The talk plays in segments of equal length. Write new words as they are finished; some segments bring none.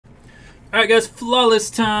Alright guys, flawless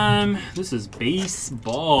time. This is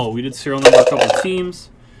baseball. We did serial number a couple of teams.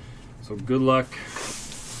 So good luck,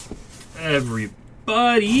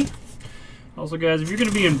 everybody. Also guys, if you're going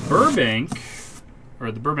to be in Burbank, or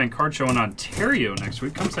the Burbank Card Show in Ontario next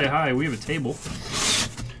week, come say hi. We have a table.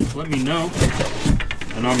 Let me know.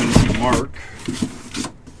 I know I'm going to see Mark.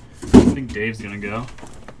 I think Dave's going to go.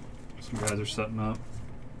 Some guys are setting up.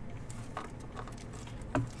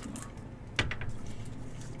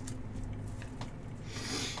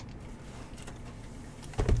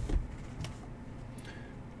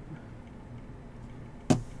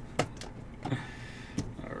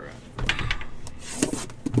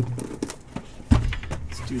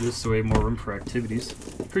 Do this so we have more room for activities.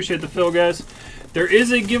 Appreciate the fill, guys. There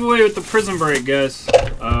is a giveaway with the Prism Break, guys.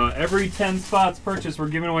 Every 10 spots purchased, we're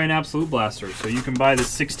giving away an Absolute Blaster. So you can buy the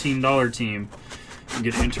 $16 team and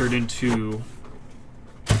get entered into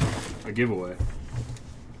a giveaway.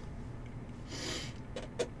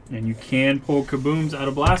 And you can pull Kabooms out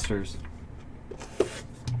of blasters. You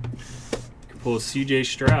can pull a CJ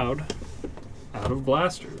Stroud out of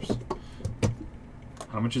blasters.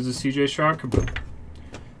 How much is a CJ Stroud Kaboom?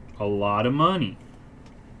 A lot of money.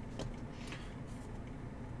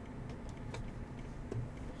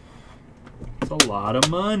 It's a lot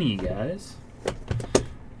of money, guys.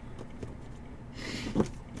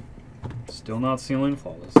 Still not sealing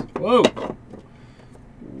flawless. Whoa!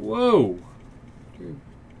 Whoa! Dude.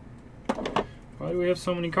 Why do we have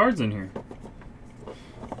so many cards in here?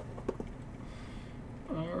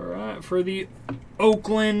 Alright, for the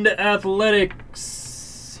Oakland Athletics.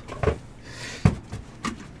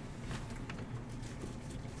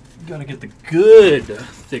 Gotta get the good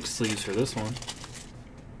thick sleeves for this one.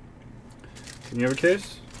 Can you have a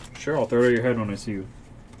case? Sure, I'll throw it at your head when I see you.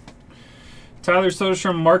 Tyler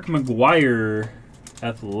Soderstrom, Mark McGuire,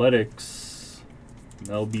 Athletics,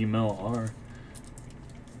 Mel B. Mel R.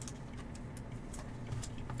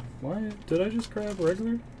 Why did I just grab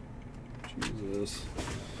regular? Jesus.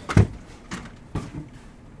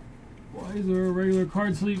 Why is there a regular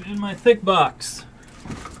card sleeve in my thick box?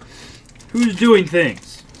 Who's doing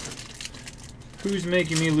things? Who's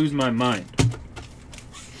making me lose my mind?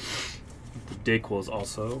 The Dayquils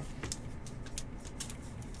also.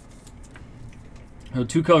 Oh,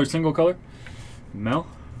 2-color, single color. Mel.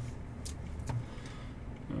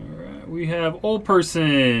 Alright, we have Old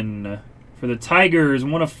Person for the Tigers,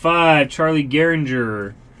 1/5, Charlie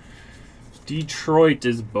Gehringer. Detroit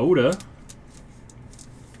is Boda.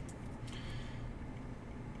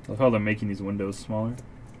 I love how they're making these windows smaller.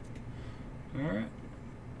 Alright.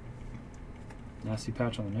 Nasty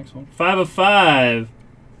patch on the next one. 5/5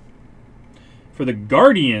 for the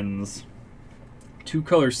Guardians.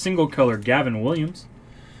 2-color, single color, Gavin Williams.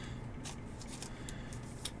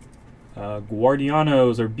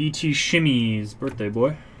 Guardianos or BT Shimmies, birthday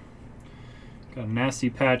boy. Got a nasty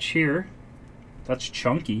patch here. That's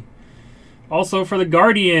chunky. Also for the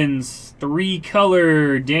Guardians,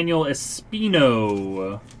 3-color, Daniel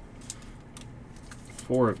Espino.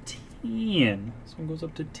 4/10. This one goes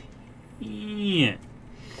up to 10. Yeah.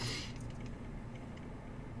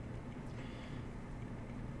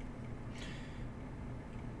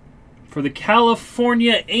 For the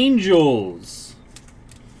California Angels.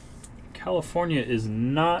 California is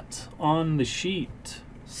not on the sheet.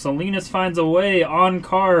 Salinas finds a way on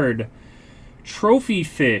card. Trophy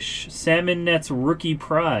Fish, Salmon Nets Rookie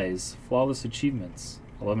Prize. Flawless Achievements.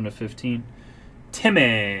 11/15.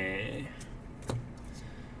 Timmy.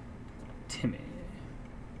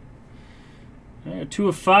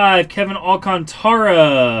 2/5, Kevin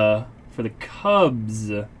Alcantara for the Cubs.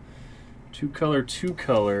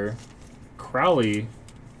 2-color, Crowley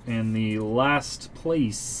in the last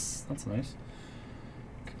place. That's nice.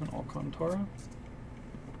 Kevin Alcantara.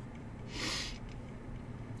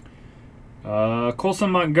 Colson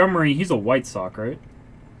Montgomery, he's a White Sox, right?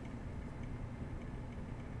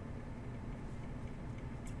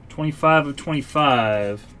 25/25.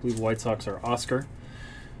 I believe White Sox are Oscar.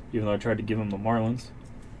 Even though I tried to give him the Marlins.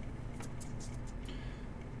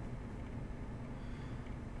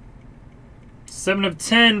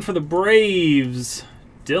 $7/10 for the Braves.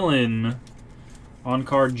 Dylan. On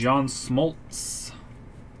card, John Smoltz.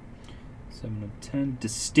 7/10.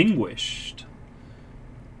 Distinguished.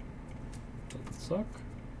 Doesn't suck.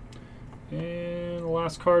 And the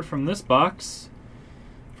last card from this box.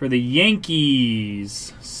 For the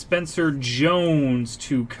Yankees. Spencer Jones,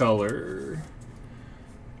 2-color.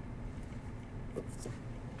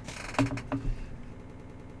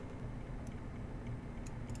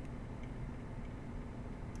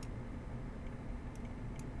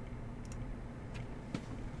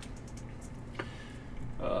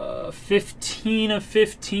 15 of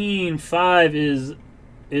 15. 5 is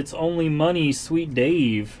It's Only Money, Sweet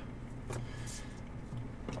Dave.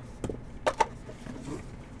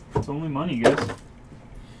 It's only money, guys.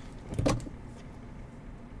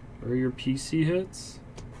 Where are your PC hits?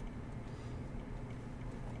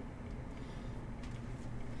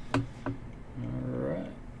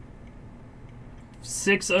 Alright.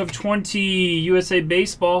 6 of 20 USA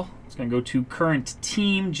Baseball. It's going to go to current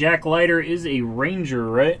team. Jack Leiter is a Ranger,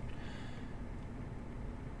 right?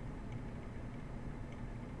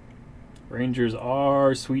 Rangers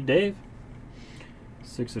are Sweet Dave.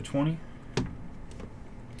 6 of 20.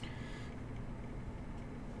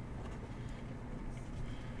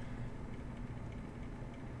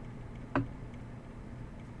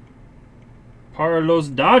 Para los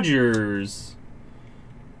Dodgers.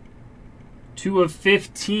 2 of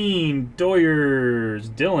 15. Doyers.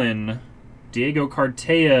 Dylan. Diego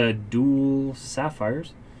Cartaya. Dual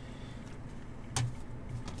Sapphires.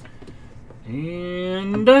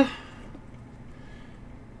 And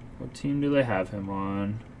what team do they have him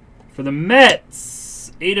on? For the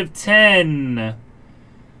Mets. 8 of 10.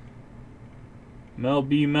 Mel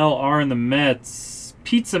B. Mel R in the Mets.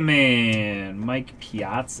 Pizza Man. Mike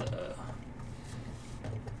Piazza.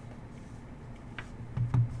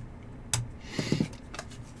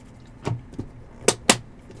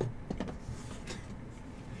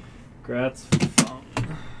 Congrats.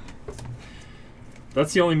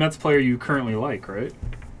 That's the only Mets player you currently like, right?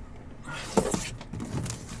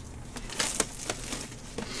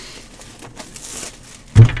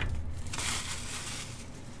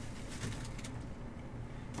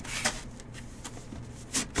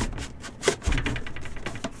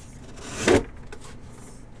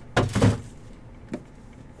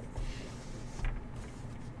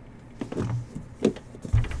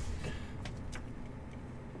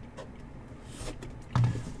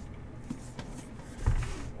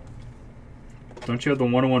 Don't you have the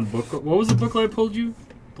 101 booklet? What was the booklet I pulled you?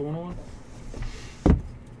 The 101?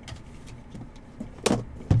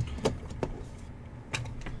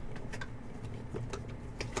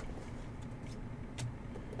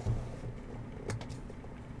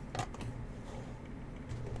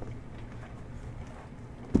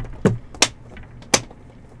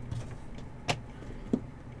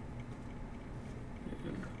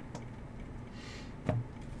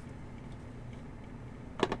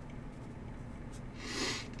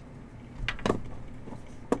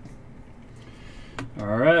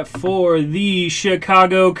 Alright, for the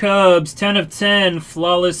Chicago Cubs, 10 of 10,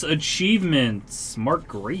 Flawless Achievements, Mark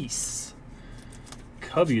Grace.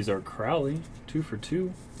 Cubbies are Crowley, 2 for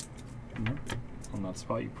 2. On that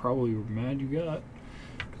spot you probably were mad you got,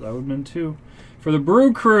 because I would have been too. For the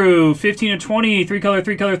Brew Crew, 15 of 20, 3-color,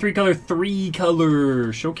 3-color, 3-color,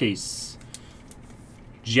 3-color showcase.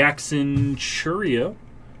 Jackson Chourio.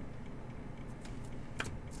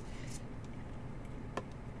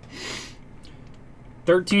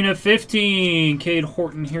 13 of 15, Cade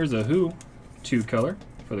Horton. Here's a Who. 2-color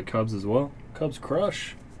for the Cubs as well. Cubs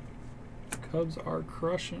crush. Cubs are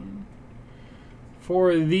crushing.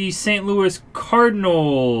 For the St. Louis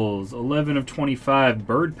Cardinals, 11 of 25,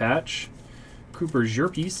 Bird Patch. Cooper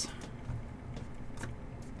Jerpies.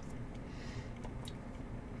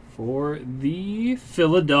 For the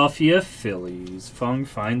Philadelphia Phillies, Fung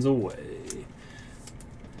finds a way.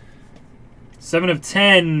 7 of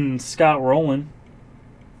 10, Scott Rowland.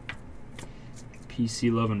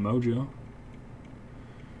 PC Love and Mojo.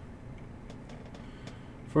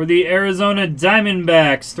 For the Arizona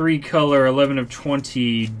Diamondbacks, 3-color, 11 of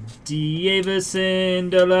 20, Davison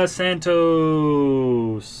De Los Santos.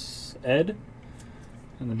 Ed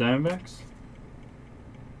and the Diamondbacks.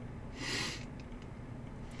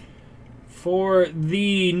 For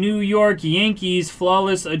the New York Yankees,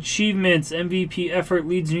 Flawless Achievements, MVP effort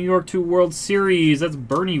leads New York to World Series. That's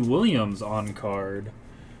Bernie Williams on card.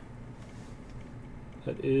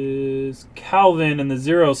 That is Calvin in the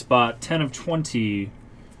 0 spot, 10 of 20.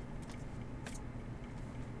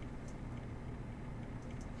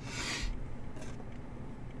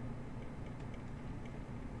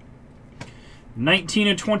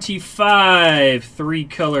 $19 of 25,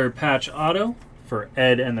 3-color patch auto for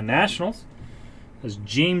Ed and the Nationals. That's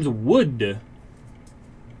James Wood.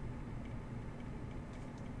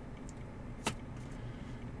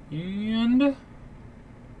 And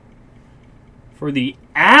for the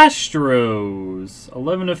Astros,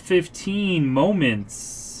 11 of 15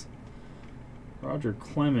 moments. Roger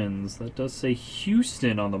Clemens. That does say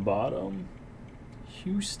Houston on the bottom.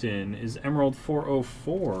 Houston is Emerald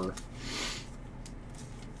 404.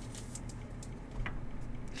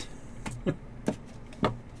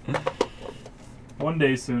 One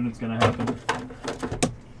day soon it's going to happen.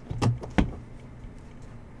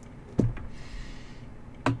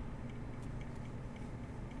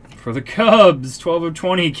 For the Cubs, 12 of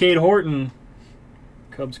 20, Cade Horton.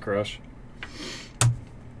 Cubs crush.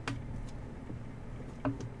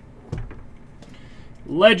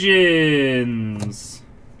 Legends.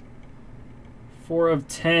 4 of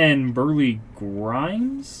 10, Burley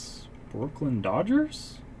Grimes. Brooklyn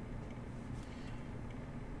Dodgers?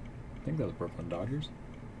 I think that was Brooklyn Dodgers.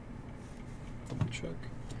 Double check.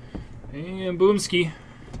 And Boomski.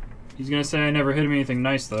 He's going to say I never hit him anything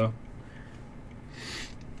nice, though.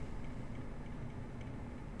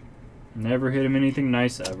 Never hit him anything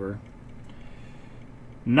nice ever.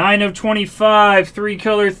 9 of 25,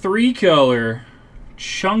 3-color.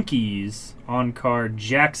 Chunkies on card.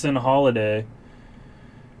 Jackson Holiday.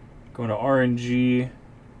 Going to RNG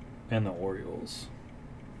and the Orioles.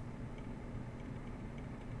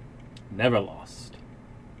 Never lost.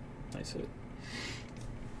 Nice hit.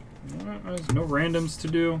 There's no randoms to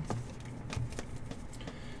do.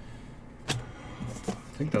 I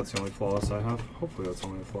think that's the only flawless I have. Hopefully that's the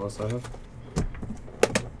only flawless I have.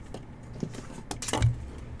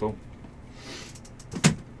 Boom.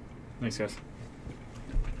 Thanks, guys.